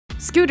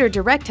Scooter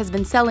Direct has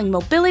been selling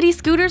mobility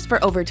scooters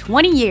for over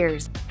 20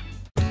 years.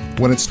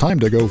 When it's time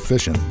to go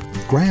fishing,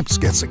 Gramps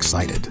gets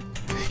excited.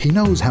 He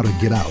knows how to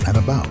get out and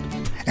about,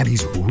 and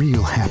he's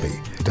real happy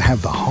to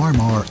have the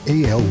Harmar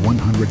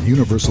AL100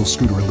 Universal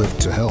Scooter Lift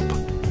to help.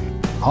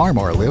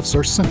 Harmar lifts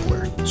are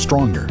simpler,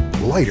 stronger,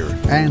 lighter,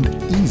 and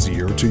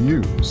easier to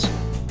use.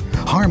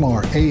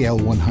 Harmar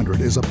AL100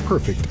 is a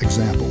perfect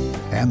example,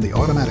 and the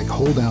automatic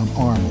hold-down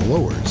arm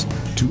lowers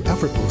to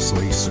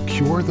effortlessly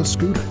secure the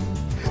scooter.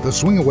 The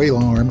swing-away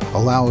arm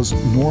allows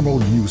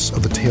normal use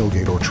of the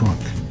tailgate or trunk.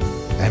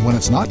 And when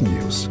it's not in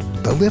use,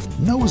 the lift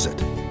knows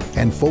it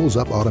and folds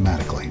up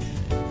automatically.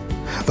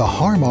 The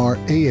Harmar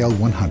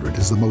AL100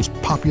 is the most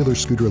popular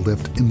scooter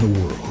lift in the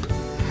world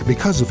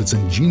because of its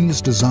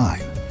ingenious design,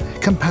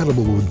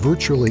 compatible with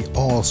virtually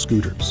all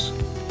scooters.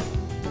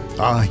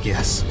 Ah,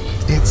 yes,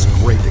 it's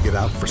great to get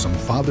out for some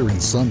father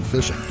and son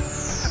fishing.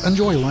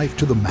 Enjoy life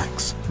to the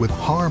max with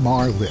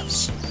Harmar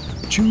lifts.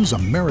 Choose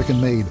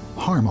American-made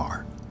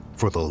Harmar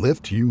for the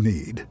lift you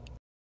need.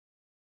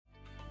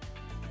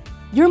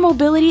 Your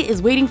mobility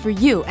is waiting for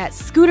you at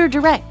Scooter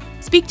Direct.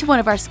 Speak to one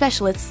of our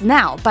specialists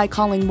now by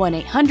calling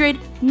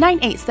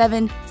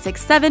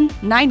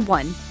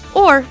 1-800-987-6791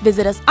 or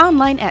visit us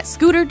online at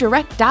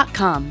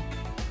scooterdirect.com.